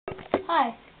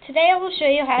Hi, today I will show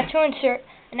you how to insert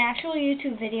an actual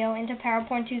YouTube video into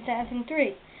PowerPoint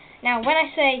 2003. Now when I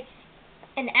say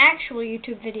an actual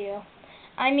YouTube video,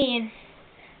 I mean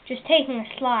just taking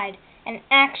a slide and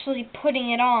actually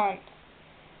putting it on.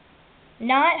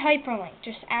 Not hyperlink,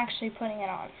 just actually putting it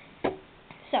on.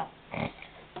 So,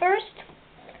 first,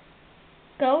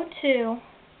 go to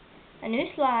a new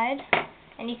slide,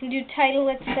 and you can do title,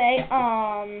 let's say,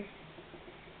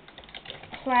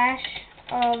 Clash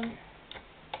of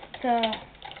the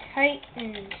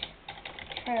Titans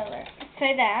trailer. Let's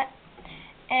say that,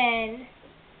 and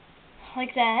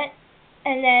like that,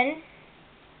 and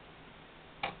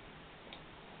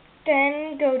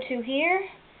then go to here,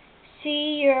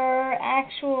 see your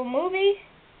actual movie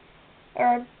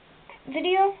or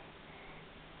video,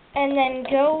 and then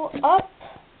go up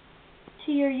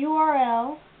to your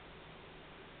URL,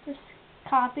 just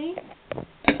copy,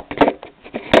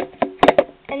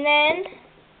 and then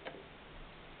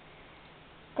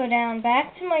go down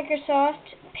back to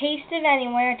Microsoft, paste it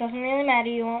anywhere, it doesn't really matter,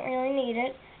 you won't really need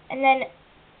it, and then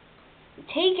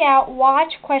take out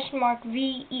watch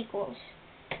 $v equals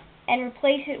and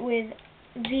replace it with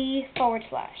v/.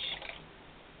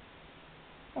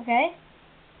 Okay?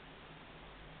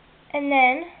 And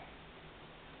then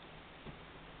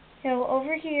go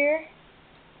over here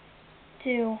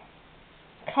to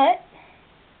cut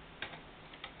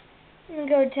and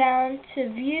go down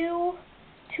to view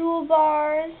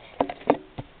toolbars,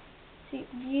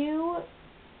 view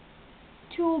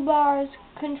toolbars,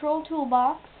 control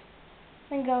toolbox,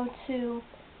 and go to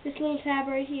this little tab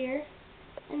right here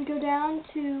and go down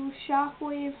to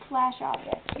shockwave flash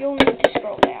objects. You'll need to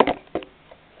scroll down.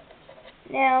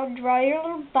 Now draw your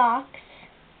little box,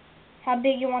 how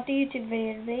big you want the YouTube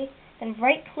video to be, then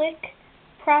right click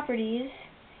properties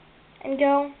and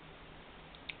go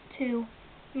to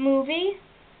movie,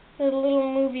 the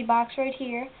little movie box right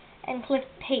here, and click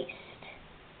paste.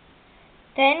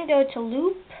 Then go to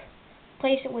loop,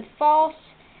 replace it with false,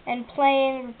 and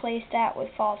playing, replace that with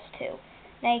false too.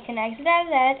 Now you can exit out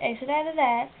of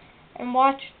that, and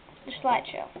watch the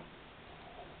slideshow.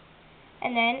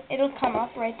 And then it'll come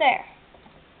up right there.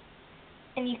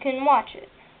 And you can watch it.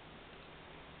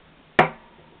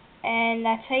 And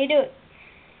that's how you do it.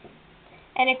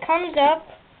 And it comes up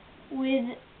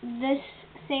with this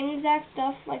same exact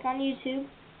stuff like on YouTube,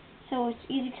 so it's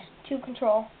easy to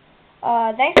control.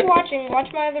 Thanks for watching. Watch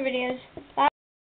my other videos. Bye.